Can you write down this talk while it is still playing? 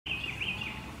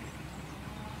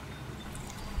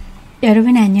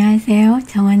여러분 안녕하세요.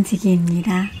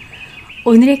 정원지기입니다.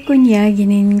 오늘의 꽃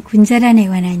이야기는 군자란에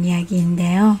관한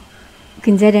이야기인데요.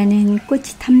 군자란은 꽃이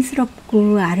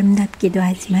탐스럽고 아름답기도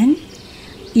하지만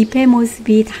잎의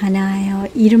모습이 단아하여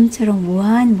이름처럼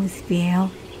우아한 모습이에요.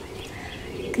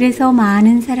 그래서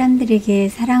많은 사람들에게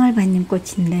사랑을 받는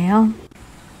꽃인데요.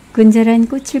 군자란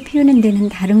꽃을 피우는 데는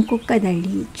다른 꽃과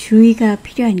달리 주의가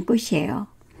필요한 꽃이에요.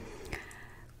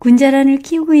 군자란을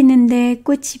키우고 있는데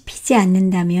꽃이 피지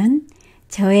않는다면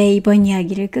저의 이번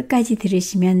이야기를 끝까지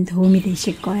들으시면 도움이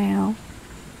되실 거예요.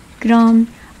 그럼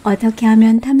어떻게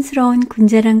하면 탐스러운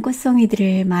군자란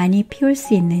꽃송이들을 많이 피울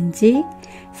수 있는지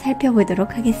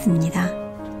살펴보도록 하겠습니다.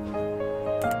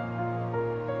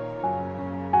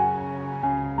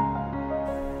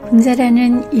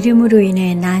 군자란은 이름으로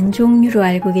인해 난종류로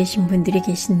알고 계신 분들이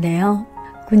계신데요.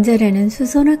 군자란은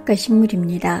수선화과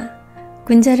식물입니다.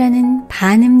 군자란은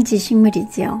반음지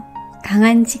식물이지요.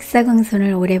 강한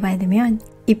직사광선을 오래 받으면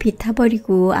잎이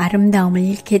타버리고 아름다움을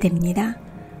잃게 됩니다.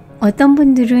 어떤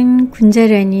분들은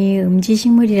군자란이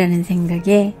음지식물이라는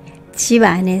생각에 집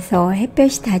안에서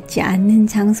햇볕이 닿지 않는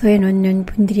장소에 놓는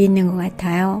분들이 있는 것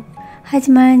같아요.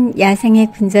 하지만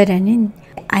야생의 군자란은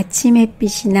아침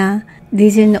햇빛이나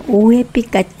늦은 오후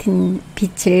햇빛 같은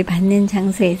빛을 받는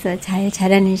장소에서 잘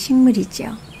자라는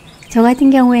식물이죠. 저 같은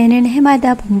경우에는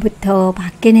해마다 봄부터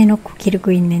밖에 내놓고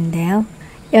기르고 있는데요.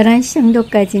 11시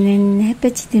정도까지는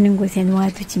햇볕이 드는 곳에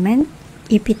놓아두지만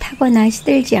잎이 타거나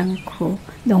시들지 않고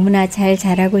너무나 잘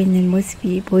자라고 있는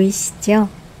모습이 보이시죠?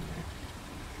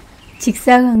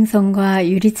 직사광선과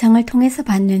유리창을 통해서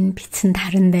받는 빛은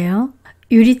다른데요.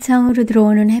 유리창으로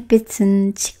들어오는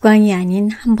햇빛은 직광이 아닌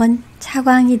한번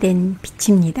차광이 된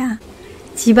빛입니다.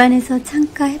 집안에서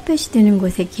창가 햇볕이 드는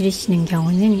곳에 기르시는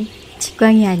경우는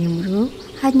직광이 아니므로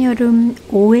한여름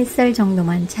오후 햇살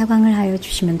정도만 차광을 하여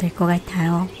주시면 될 것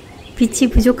같아요.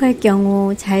 빛이 부족할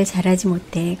경우 잘 자라지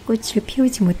못해 꽃을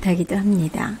피우지 못하기도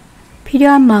합니다.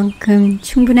 필요한 만큼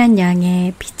충분한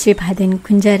양의 빛을 받은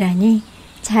군자란이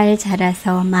잘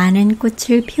자라서 많은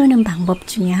꽃을 피우는 방법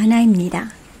중에 하나입니다.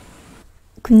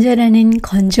 군자란은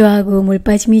건조하고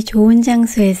물빠짐이 좋은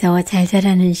장소에서 잘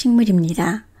자라는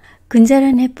식물입니다.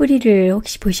 군자란의 뿌리를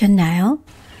혹시 보셨나요?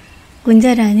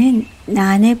 군자란은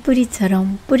난의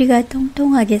뿌리처럼 뿌리가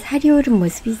통통하게 살이 오른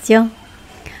모습이죠.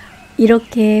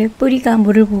 이렇게 뿌리가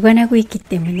물을 보관하고 있기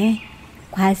때문에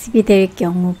과습이 될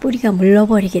경우 뿌리가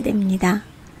물러버리게 됩니다.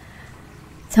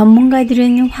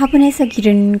 전문가들은 화분에서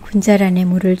기른 군자란에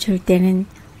물을 줄 때는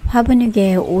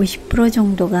화분흙의 50%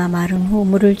 정도가 마른 후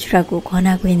물을 주라고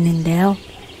권하고 있는데요.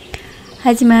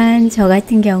 하지만 저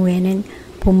같은 경우에는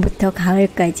봄부터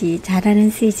가을까지 자라는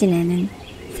시즌에는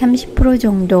 30%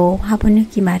 정도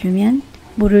화분흙이 마르면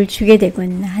물을 주게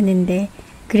되곤 하는데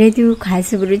그래도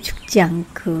과습으로 죽지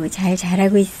않고 잘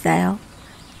자라고 있어요.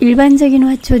 일반적인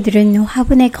화초들은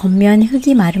화분의 겉면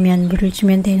흙이 마르면 물을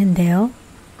주면 되는데요.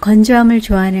 건조함을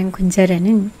좋아하는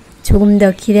군자란은 조금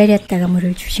더 기다렸다가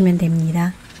물을 주시면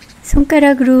됩니다.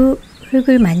 손가락으로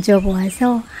흙을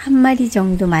만져보아서 한 마리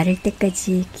정도 마를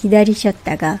때까지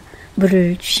기다리셨다가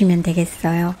물을 주시면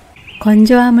되겠어요.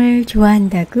 건조함을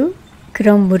좋아한다고?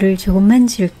 그럼 물을 조금만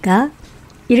줄까?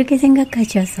 이렇게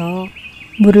생각하셔서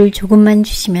물을 조금만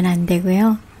주시면 안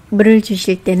되고요. 물을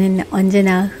주실 때는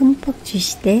언제나 흠뻑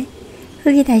주시되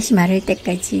흙이 다시 마를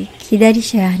때까지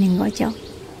기다리셔야 하는 거죠.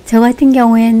 저 같은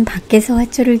경우엔 밖에서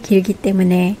화초를 기르기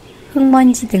때문에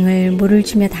흙먼지 등을 물을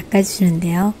주며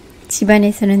닦아주는데요.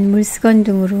 집안에서는 물수건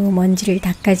등으로 먼지를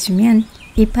닦아주면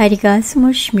이파리가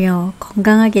숨을 쉬며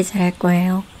건강하게 자랄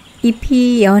거예요.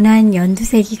 잎이 연한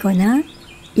연두색이거나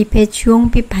잎에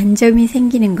주홍빛 반점이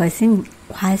생기는 것은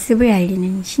과습을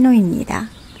알리는 신호입니다.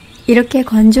 이렇게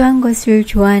건조한 것을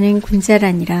좋아하는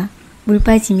군자란이라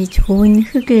물빠짐이 좋은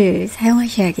흙을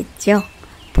사용하셔야겠죠.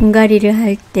 분갈이를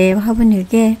할 때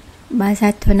화분흙에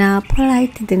마사토나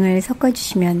펄라이트 등을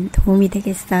섞어주시면 도움이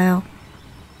되겠어요.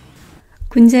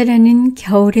 군자란은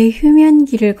겨울에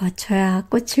휴면기를 거쳐야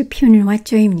꽃을 피우는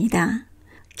화초입니다.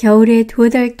 겨울에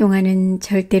 2달 동안은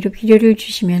절대로 비료를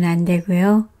주시면 안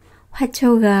되고요.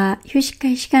 화초가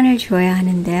휴식할 시간을 주어야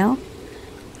하는데요.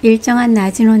 일정한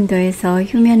낮은 온도에서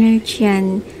휴면을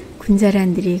취한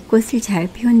군자란들이 꽃을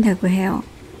잘 피운다고 해요.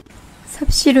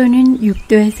 섭씨로는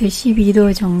 6도에서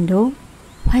 12도 정도,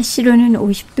 화씨로는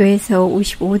 50도에서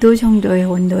 55도 정도의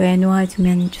온도에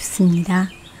놓아두면 좋습니다.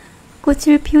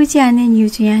 꽃을 피우지 않은 이유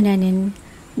중에 하나는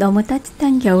너무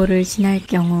따뜻한 겨울을 지날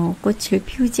경우 꽃을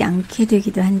피우지 않게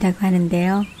되기도 한다고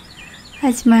하는데요.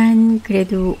 하지만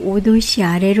그래도 5도씨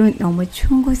아래로 너무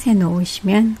추운 곳에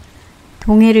놓으시면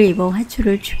동해를 입어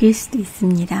화초를 죽일 수도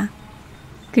있습니다.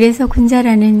 그래서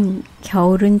군자란은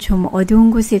겨울은 좀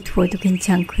어두운 곳에 두어도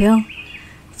괜찮고요.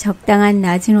 적당한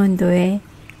낮은 온도에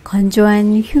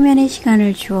건조한 휴면의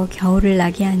시간을 주어 겨울을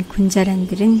나게 한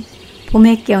군자란들은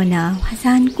봄에 깨어나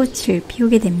화사한 꽃을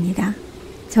피우게 됩니다.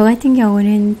 저 같은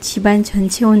경우는 집안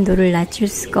전체 온도를 낮출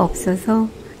수가 없어서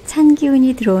찬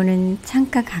기운이 들어오는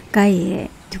창가 가까이에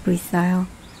두고 있어요.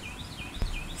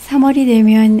 3월이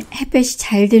되면 햇볕이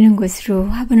잘 드는 곳으로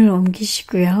화분을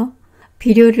옮기시고요.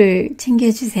 비료를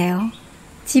챙겨주세요.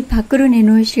 집 밖으로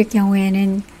내놓으실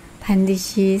경우에는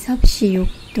반드시 섭씨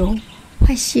 6도,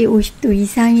 화씨 50도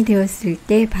이상이 되었을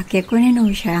때 밖에 꺼내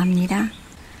놓으셔야 합니다.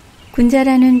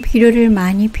 군자란은 비료를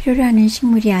많이 필요로 하는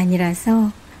식물이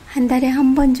아니라서 한 달에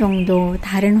한 번 정도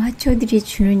다른 화초들이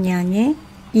주는 양의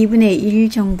 2분의 1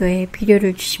 정도의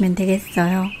비료를 주시면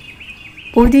되겠어요.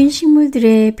 모든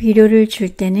식물들의 비료를 줄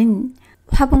때는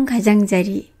화분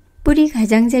가장자리, 뿌리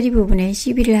가장자리 부분에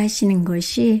시비를 하시는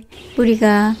것이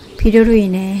뿌리가 비료로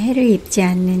인해 해를 입지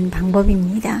않는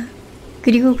방법입니다.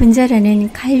 그리고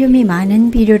군자란은 칼륨이 많은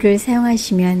비료를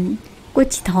사용하시면 꽃이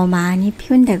더 많이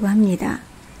피운다고 합니다.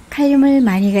 칼륨을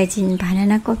많이 가진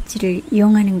바나나 껍질을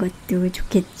이용하는 것도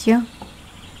좋겠죠?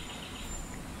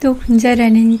 또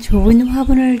군자란은 좁은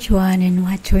화분을 좋아하는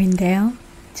화초인데요.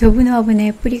 좁은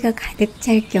화분에 뿌리가 가득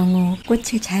찰 경우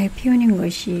꽃을 잘 피우는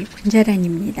것이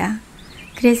군자란입니다.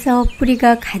 그래서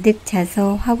뿌리가 가득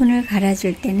차서 화분을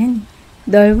갈아줄 때는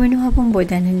넓은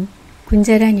화분보다는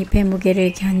군자란 잎의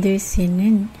무게를 견딜 수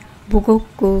있는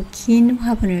무겁고 긴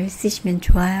화분을 쓰시면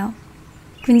좋아요.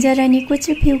 군자란이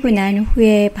꽃을 피우고 난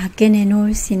후에 밖에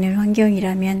내놓을 수 있는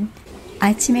환경이라면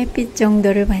아침 햇빛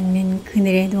정도를 받는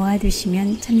그늘에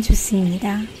놓아두시면 참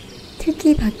좋습니다.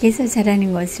 특히 밖에서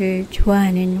자라는 것을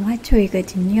좋아하는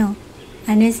화초이거든요.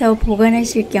 안에서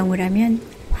보관하실 경우라면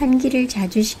환기를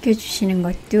자주 시켜주시는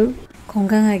것도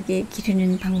건강하게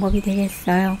기르는 방법이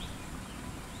되겠어요.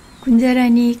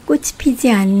 군자란이 꽃이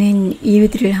피지 않는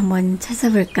이유들을 한번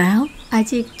찾아볼까요?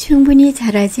 아직 충분히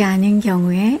자라지 않은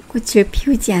경우에 꽃을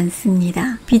피우지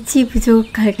않습니다. 빛이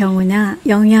부족할 경우나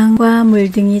영양과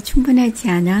물 등이 충분하지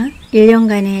않아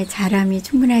 1년간의 자람이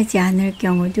충분하지 않을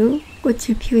경우도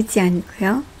꽃을 피우지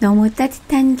않고요. 너무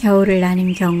따뜻한 겨울을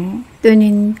나는 경우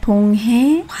또는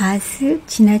동해, 과습,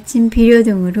 지나친 비료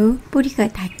등으로 뿌리가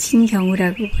다친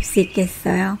경우라고 볼 수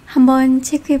있겠어요. 한번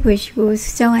체크해 보시고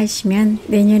수정하시면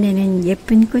내년에는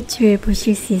예쁜 꽃을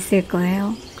보실 수 있을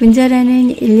거예요.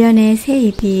 군자란은 1년에 새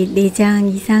잎이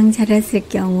 4장 이상 자랐을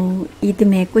경우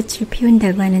이듬해 꽃을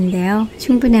피운다고 하는데요.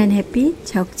 충분한 햇빛,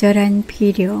 적절한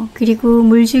비료, 그리고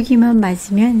물주기만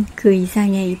맞으면 그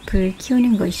이상의 잎을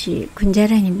키우는 것이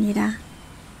군자란입니다.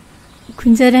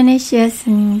 군자란의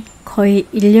씨앗은 거의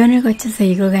 1년을 거쳐서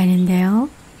익어가는데요.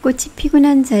 꽃이 피고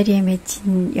난 자리에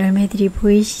맺힌 열매들이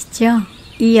보이시죠?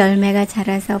 이 열매가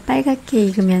자라서 빨갛게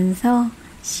익으면서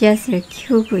씨앗을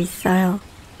키우고 있어요.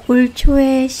 올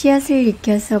초에 씨앗을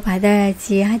익혀서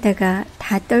받아야지 하다가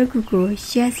다 떨구고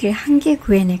씨앗을 한 개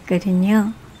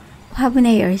구해냈거든요.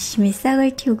 화분에 열심히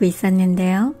싹을 틔우고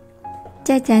있었는데요.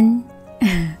 짜잔!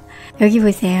 여기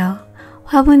보세요.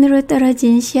 화분으로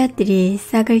떨어진 씨앗들이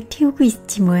싹을 틔우고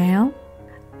있지 뭐예요?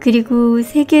 그리고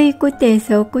 3개의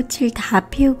꽃대에서 꽃을 다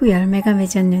피우고 열매가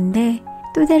맺었는데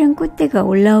또 다른 꽃대가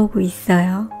올라오고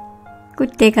있어요.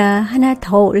 꽃대가 하나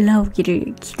더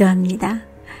올라오기를 기도합니다.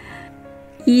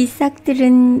 이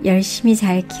싹들은 열심히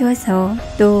잘 키워서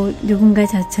또 누군가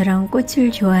저처럼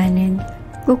꽃을 좋아하는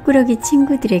꽃꾸러기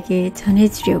친구들에게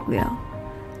전해주려고요.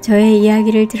 저의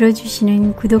이야기를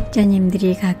들어주시는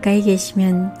구독자님들이 가까이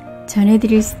계시면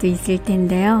전해드릴 수도 있을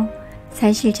텐데요.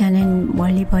 사실 저는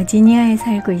멀리 버지니아에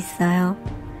살고 있어요.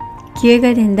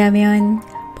 기회가 된다면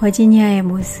버지니아의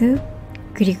모습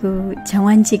그리고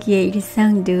정원지기의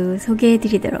일상도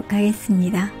소개해드리도록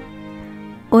하겠습니다.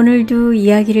 오늘도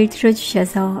이야기를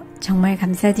들어주셔서 정말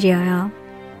감사드려요.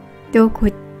 또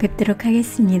곧 뵙도록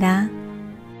하겠습니다.